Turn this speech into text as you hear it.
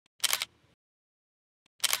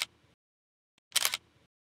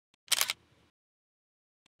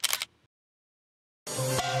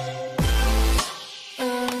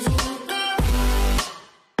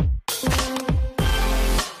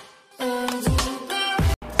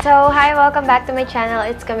So, hi! Welcome back to my channel.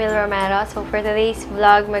 It's CAMILLE ROMERO. So, for today's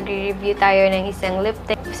vlog, mag-review tayo ng isang lip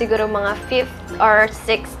tint. Siguro mga 5th or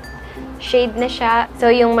 6th shade na siya. So,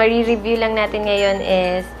 yung mari-review lang natin ngayon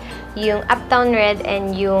is yung Uptown Red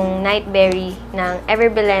and yung Nightberry ng Ever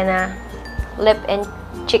Bilena Lip and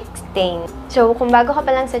Cheek Stain. So, kung bago ka pa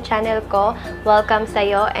lang sa channel ko, welcome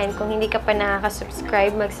sa'yo. And kung hindi ka pa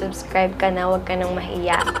nakaka-subscribe, mag-subscribe ka na. Huwag ka nang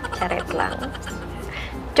mahiya. Charet lang.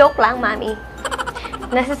 Joke lang, mami.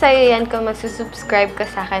 Nasa sa'yo yan kung magsusubscribe ka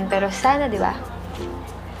sa akin. Pero sana, di ba?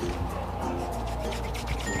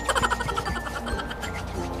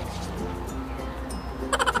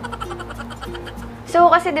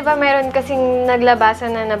 So, kasi di ba meron kasing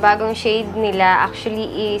naglabasan na bagong shade nila.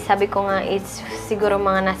 Actually, sabi ko nga, it's siguro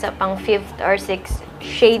mga nasa pang 5th or 6th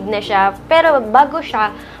shade na siya. Pero bago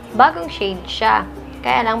siya, bagong shade siya.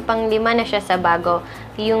 Kaya lang pang 5 na siya sa bago.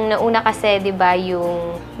 Yung nauna kasi, di ba,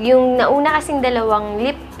 yung nauna kasing dalawang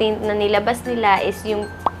lip tint na nilabas nila is yung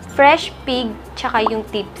Fresh Pig tsaka yung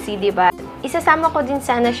Tipsy, di ba? Isasama ko din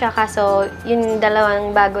sana siya kaso yung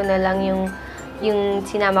dalawang bago na lang yung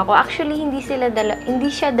sinama ko. Actually, hindi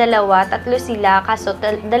siya dalawa, tatlo sila. Kaso,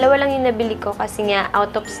 dalawa lang yung nabili ko kasi nga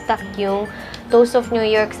out of stock yung Toast of New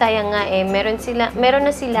York. Sayang nga eh, meron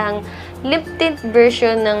na silang lip tint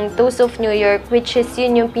version ng Toast of New York, which is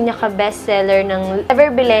yun yung pinaka-best seller ng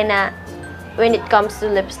Ever Bilena when it comes to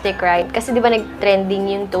lipstick, right? Kasi di ba nag-trending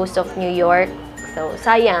yung Toast of New York? So,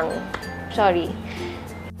 sayang. Sorry.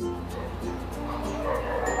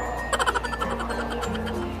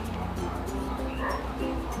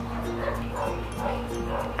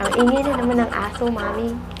 Ang ingay na naman ng aso,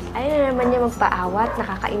 mami. Ayun na naman niya magpaawat.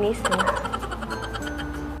 Nakakainis, no?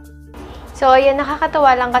 So, ayan,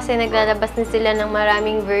 nakakatawa lang kasi naglalabas na sila ng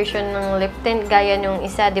maraming version ng lip tint. Gaya nung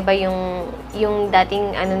isa, di ba, yung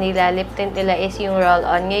dating nila, lip tint nila is yung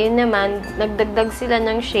roll-on. Ngayon naman, nagdagdag sila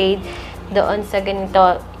ng shade doon sa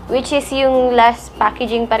ganito. Which is yung last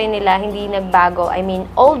packaging pa rin nila, hindi nagbago. I mean,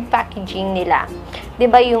 old packaging nila.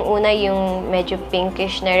 Diba yung una, yung medyo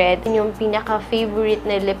pinkish na red, yung pinaka-favorite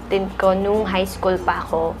na lip tint ko nung high school pa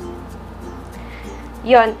ako.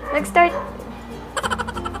 Yun, nag-start.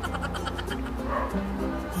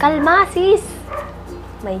 Kalma, sis!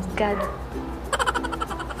 My God.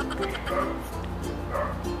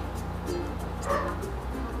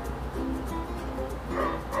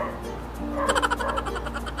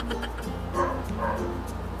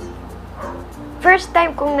 First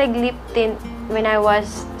time kong nag-lip tint when I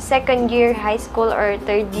was 2nd year high school or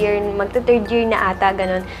 3rd year, magta-3rd year na ata,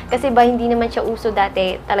 ganun. Kasi ba, hindi naman siya uso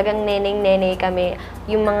dati. Talagang neneng-nene kami.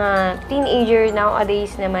 Yung mga teenager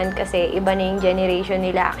nowadays naman, kasi iba na yung generation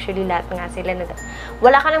nila. Actually, lahat nga sila na...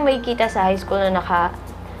 Wala ka nang makikita sa high school na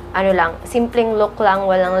lang, simpleng look lang,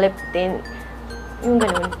 walang lip tint. Yung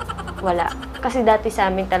ganun. Wala. Kasi dati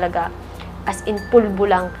sa amin talaga, as in pulbo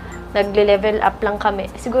lang. Nagle-level up lang kami.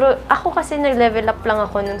 Siguro, ako kasi nag-level up lang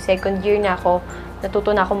ako nung 2nd year na ako.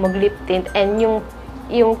 Natuto na ako mag-lip tint. And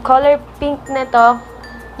yung color pink na to,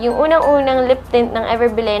 yung unang-unang lip tint ng Ever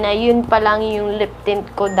Bilena, yun pa lang yung lip tint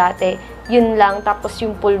ko dati. Yun lang. Tapos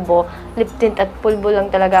yung pulbo, lip tint at pulbo lang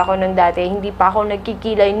talaga ako nung dati. Hindi pa ako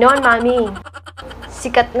nagkikilay noon, mami!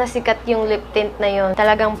 Sikat na sikat yung lip tint na yun.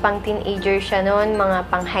 Talagang pang teenager siya noon, mga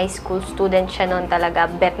pang high school student siya noon talaga.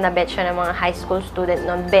 Bet na bet siya ng mga high school student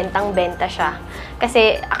noon. Bentang-benta siya.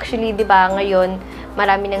 Kasi actually, di ba, ngayon,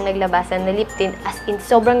 marami nang naglabasan na lip tint. As in,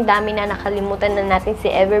 sobrang dami na, nakalimutan na natin si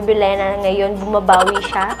Ever Bilena. Ngayon, bumabawi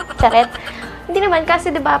siya. Charet. Hindi naman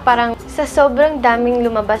kasi 'di ba parang sa sobrang daming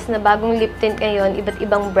lumabas na bagong lip tint ngayon, iba't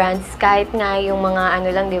ibang brands, kahit nga yung mga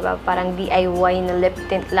lang 'di ba, parang DIY na lip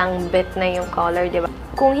tint lang, bet na yung color, 'di ba?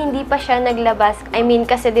 Kung hindi pa siya naglabas, I mean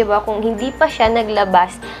kasi 'di ba, kung hindi pa siya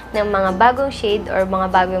naglabas ng mga bagong shade or mga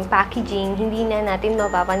bagong packaging, hindi na natin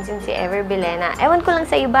mapapansin si Ever Bilena. Ewan ko lang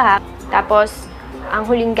sa iba ha. Tapos ang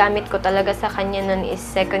huling gamit ko talaga sa kanya nun is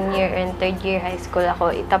 2nd year and 3rd year high school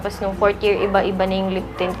ako. Tapos nung 4th year, iba-iba na yung lip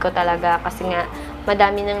tint ko talaga. Kasi nga,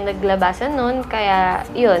 madami nang naglabasan nun. Kaya,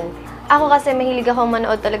 yun. Ako kasi mahilig ako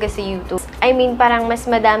manood talaga sa YouTube. I mean, parang mas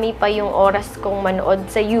madami pa yung oras kong manood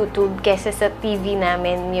sa YouTube kesa sa TV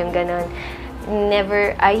namin. Yung ganun.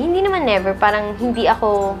 Never, hindi naman never. Parang hindi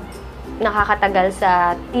ako nakakatagal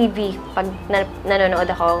sa TV pag nanonood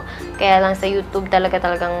ako. Kaya lang sa YouTube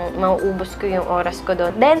talagang mauubos ko yung oras ko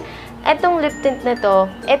doon. Then, etong lip tint na to,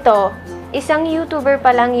 isang YouTuber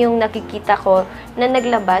pa lang yung nakikita ko na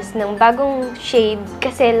naglabas ng bagong shade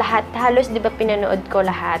kasi halos 'di ba pinanood ko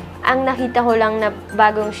lahat. Ang nakita ko lang na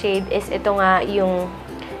bagong shade is ito nga yung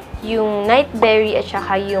Nightberry at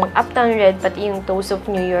saka yung Uptown Red pati yung Toast of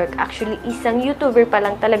New York. Actually, isang YouTuber pa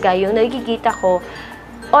lang talaga yung nakikita ko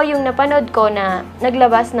o yung napanood ko na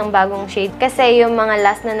naglabas ng bagong shade. Kasi yung mga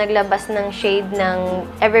last na naglabas ng shade ng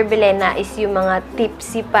Ever Bilena is yung mga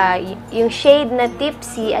tipsy pa. Yung shade na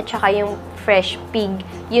tipsy at saka yung fresh pig,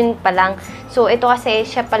 yun pa lang. So, ito kasi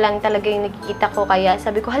siya pa lang talaga yung nakikita ko. Kaya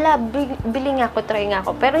sabi ko, hala, bili nga ako, try nga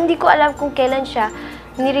ako. Pero hindi ko alam kung kailan siya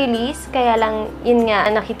ni-release. Kaya lang, yun nga,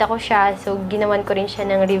 nakita ko siya. So, ginawan ko rin siya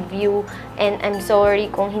ng review. And I'm sorry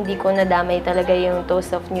kung hindi ko nadamay talaga yung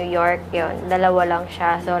Toast of New York. Yun, dalawa lang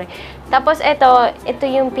siya. Sorry. Tapos, ito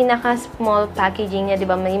yung pinaka-small packaging niya,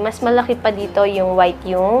 diba? May mas malaki pa dito yung white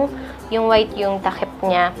yung takip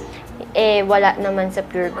niya. Eh, wala naman sa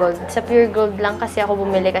Pure Gold. Sa Pure Gold lang kasi ako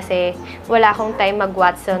bumili kasi wala akong time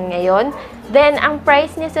mag-Watson ngayon. Then, ang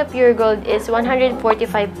price niya sa Pure Gold is 145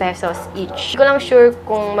 pesos each. Hindi ko lang sure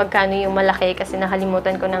kung magkano yung malaki kasi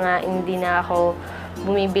nakalimutan ko na nga, hindi na ako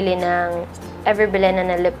bumibili ng Ever Bilena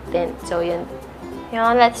na Liptint. So, yun.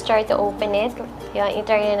 Yan, let's try to open it. Yan,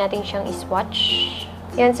 i-try na natin siyang i-swatch.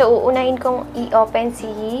 Yan, so uunahin kong i-open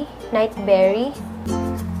si Nightberry.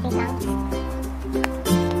 Wait lang.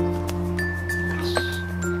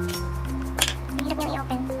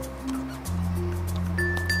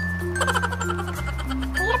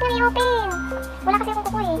 I-open. Wala kasi akong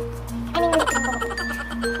kuko eh. I mean, ulit lang kuko.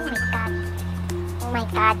 Oh my God. Oh my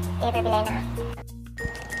God. Ever Bilena.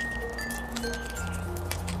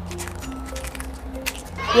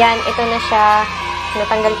 Yan, ito na siya.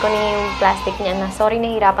 Natanggal ko na yung plastic niya. Sorry,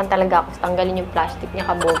 nahihirapan talaga ako sa tanggalin yung plastic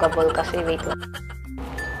niya. Kabogable kasi. Wait lang.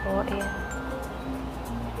 Oh, ayan.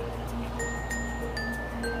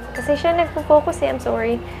 Kasi siya nagpo-focus eh. I'm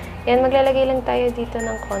sorry. Yan, maglalagay lang tayo dito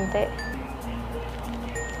ng konti.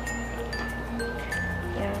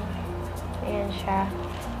 Siya.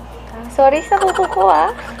 Sorry sa kuko ko, ah.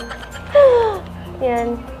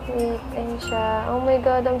 Yan. Wait. Ayan siya. Oh my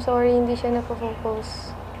God, I'm sorry. Hindi siya nagpo-focus.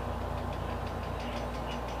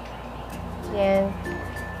 Yan.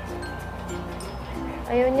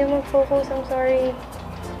 Ayaw niya mag-focus. I'm sorry.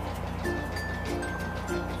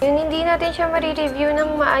 Yun, hindi natin siya ma-review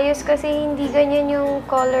ng maayos kasi hindi ganyan yung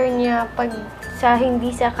color niya pag hindi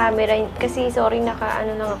sa camera. Kasi, sorry,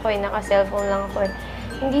 naka-cellphone lang ako eh.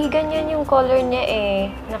 Hindi ganyan yung color niya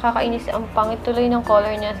eh. Nakakainis. Ang pangit tuloy ng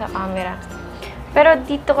color niya sa camera. Pero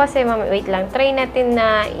dito kasi, wait lang. Try natin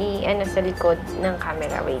na sa likod ng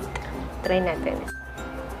camera. Wait. Try natin.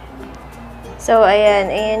 So,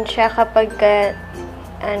 ayan. Ayan siya kapag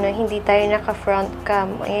hindi tayo naka-front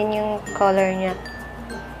cam. Ayan yung color niya.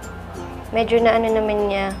 Medyo na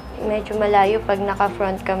naman niya. Medyo malayo pag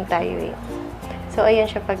naka-front cam tayo eh. So, ayan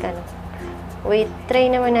siya pag Wait, try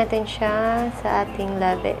naman natin siya sa ating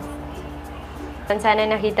labi. Sana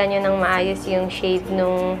nakita nyo ng maayos yung shade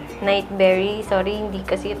nung Nightberry. Sorry, hindi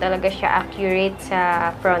kasi talaga siya accurate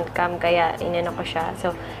sa front cam, kaya inano ko siya.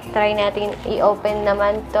 So, try natin i-open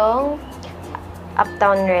naman tong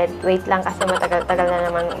Uptown Red. Wait lang kasi matagal-tagal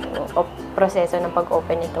na naman proseso ng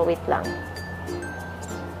pag-open nito. Wait lang.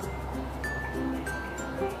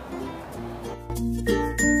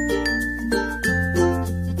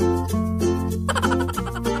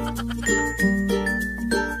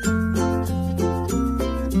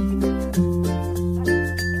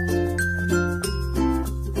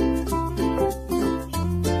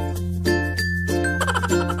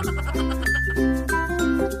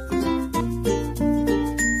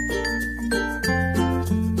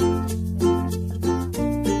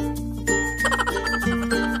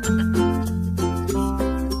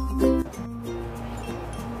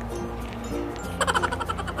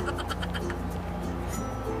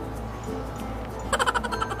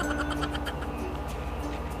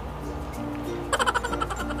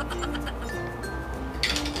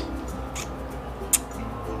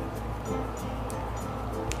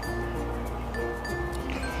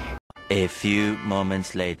 A few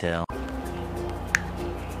moments later.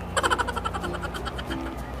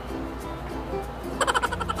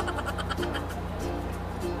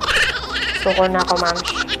 Suko na ako, ma'am.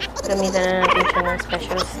 Gamitan na natin siya ng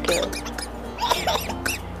special skill.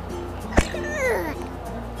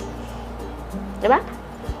 Diba?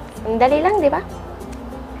 Ang dali lang, diba?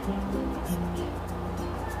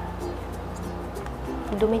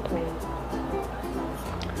 Dumi-dumi.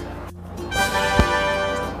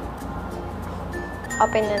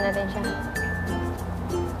 Open na natin siya.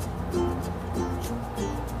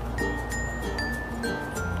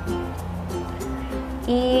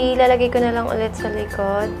 Ilalagay ko na lang ulit sa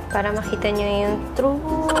likod para makita nyo yung true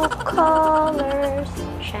colors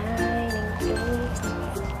shining through.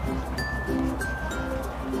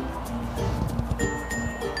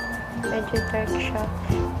 Medyo dark siya.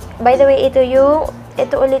 By the way, ito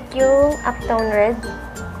ulit yung Uptown Red.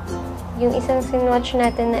 Yung isang sinwatch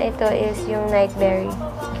natin na ito is yung Nightberry.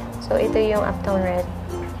 So, ito yung Uptown Red.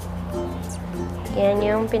 Yan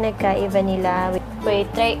yung pinagkaiba nila. Wait,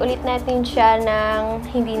 try ulit natin siya ng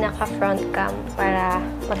hindi naka-front cam para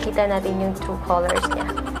makita natin yung true colors niya.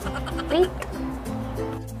 Wait!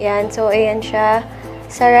 Yan, so ayan siya.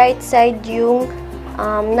 Sa right side yung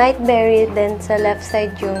Nightberry, then sa left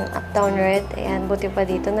side yung Uptown Red. Ayan, buti pa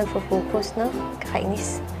dito, nagfo-focus, no?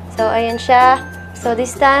 Kakainis. So, ayan siya. So,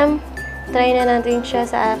 this time, try na natin siya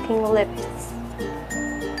sa aking lips.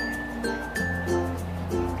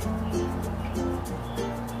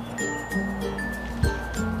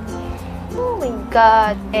 Oh my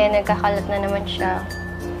God! Eh, nagkakalat na naman siya.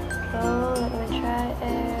 So, let me try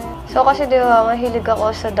it. So, kasi diba, mahilig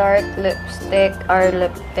ako sa dark lipstick or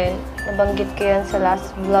lip tint. Nabanggit ko yan sa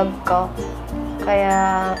last vlog ko.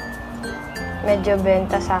 Kaya, medyo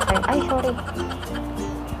benta sa akin. Ay, sorry.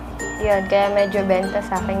 Yun, kaya medyo benta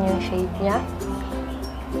sa akin yung shade niya.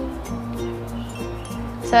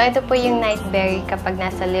 So, ito po yung Nightberry kapag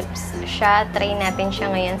nasa lips siya. Try natin siya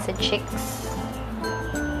ngayon sa cheeks.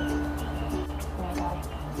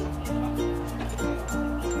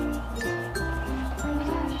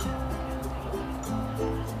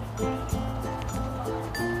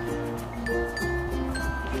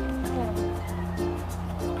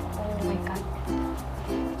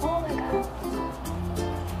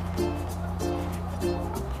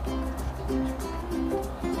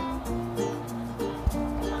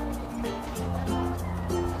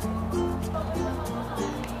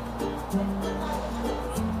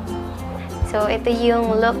 So, ito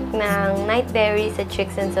yung look ng Nightberry sa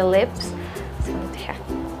cheeks and sa lips. So, ito siya.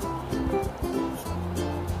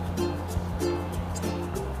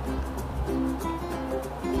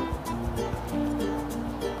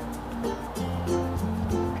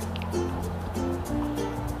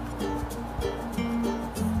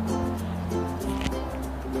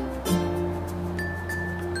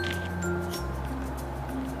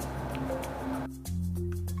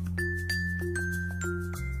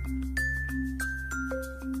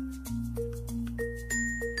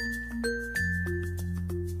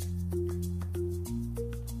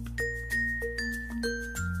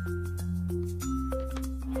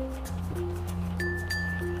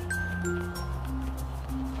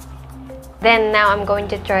 Then, now I'm going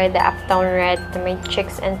to try the Uptown Red to my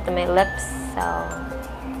cheeks and to my lips. So,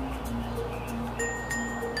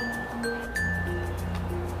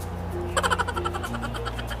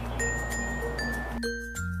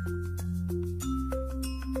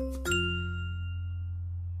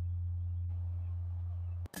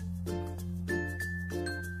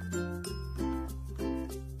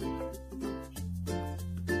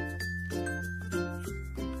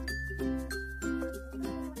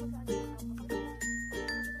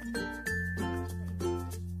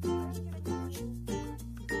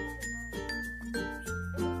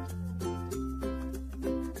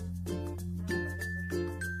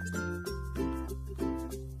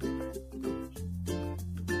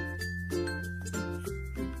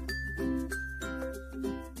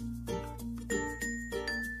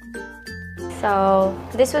 So,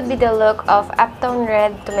 this would be the look of Uptown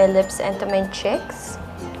Red to my lips and to my cheeks.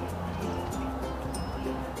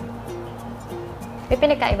 May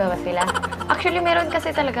pinagkaiba ba sila? Actually, meron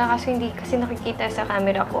kasi talaga kasi hindi kasi nakikita sa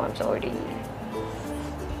camera ko. I'm sorry.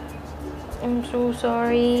 I'm so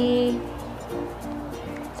sorry.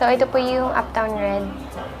 So, ito po yung Uptown Red.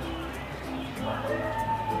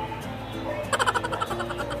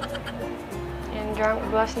 Drunk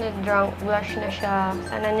blush na siya.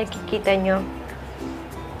 Sana nakikita nyo.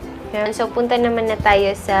 Yan. So, punta naman na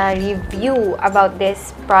tayo sa review about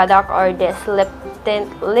this product or this lip tint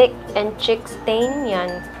lick and cheek stain.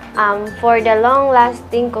 Yan. For the long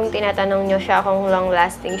lasting, kung tinatanong nyo siya kung long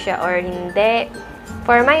lasting siya or hindi,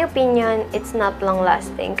 for my opinion, it's not long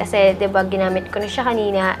lasting. Kasi, diba, ginamit ko na siya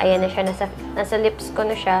kanina. Ayan na siya, nasa lips ko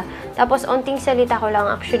na siya. Tapos, onting salita ko lang.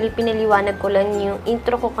 Actually, pinaliwanag ko lang yung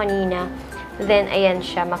intro ko kanina. Then, ayan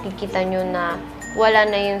siya. Makikita nyo na wala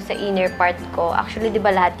na yung sa inner part ko. Actually, di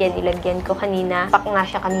ba lahat yan ilagyan ko kanina? Pak nga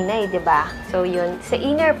siya kanina eh, di ba? So, yun. Sa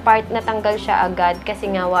inner part, natanggal siya agad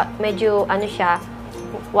kasi nga medyo, ano siya,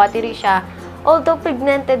 watery siya. Although,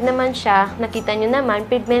 pigmented naman siya. Nakita nyo naman,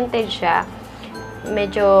 pigmented siya.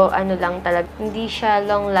 Medyo, ano lang talaga. Hindi siya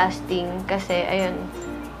long-lasting kasi, ayun,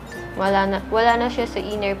 wala na siya sa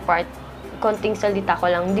inner part. Konting salita ko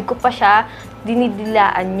lang. Hindi ko pa siya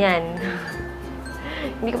dinidilaan yan.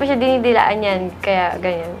 Hindi ko pa siya dinidilaan yan, kaya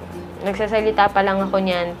ganyan. Nagsasalita pa lang ako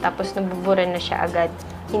niyan, tapos nabubura na siya agad.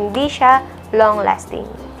 Hindi siya long-lasting.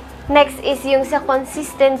 Next is yung sa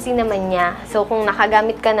consistency naman niya. So, kung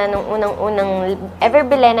nakagamit ka na nung unang-unang Ever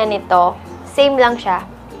Bilena nito, same lang siya.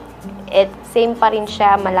 Same pa rin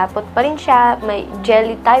siya, malapot pa rin siya, may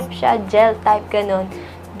jelly type siya, gel type, ganun.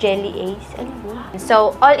 Jelly Ace, ano ba?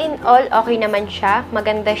 So, all in all, okay naman siya.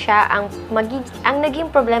 Maganda siya. Ang naging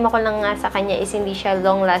problema ko lang nga sa kanya is hindi siya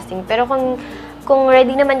long-lasting. Pero kung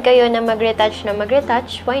ready naman kayo na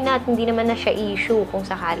mag-retouch, why not? Hindi naman na siya issue kung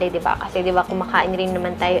sakali, diba? Kasi diba, kumakain rin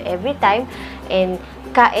naman tayo every time. And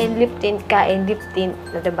kain Liptint,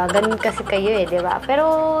 diba? Ganun kasi kayo diba?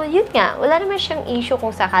 Pero, yun nga, wala naman siyang issue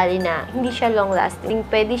kung sakali na hindi siya long-lasting.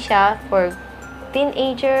 Pwede siya for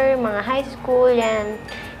teenager, mga high school, yan.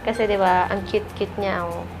 Kasi, diba, ang cute-cute niya,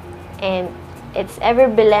 oh. And, it's Ever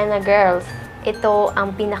Bilena, girls. Ito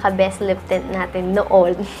ang pinaka-best lip tint natin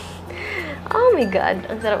noon. Oh my God,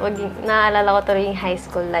 ang sarap maging, naalala ko tuloy yung high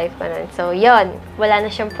school life ko nun. So, yon, wala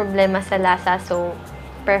na siyang problema sa lasa. So,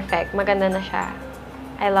 perfect. Maganda na siya.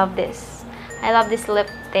 I love this. I love this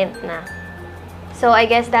lip tint na. So, I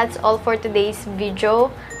guess that's all for today's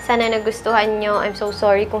video. Sana nagustuhan nyo. I'm so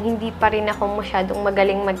sorry kung hindi pa rin ako masyadong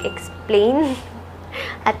magaling mag-explain.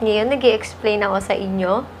 At ngayon, nag-i-explain ako sa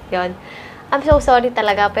inyo. Yon. I'm so sorry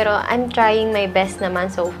talaga, pero I'm trying my best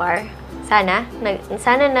naman so far. Sana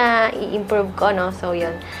na i-improve ko, no? So,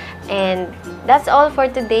 yun. And that's all for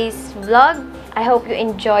today's vlog. I hope you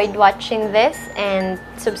enjoyed watching this. And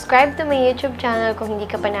subscribe to my YouTube channel kung hindi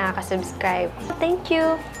ka pa nakaka-subscribe. Thank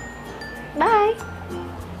you! Bye!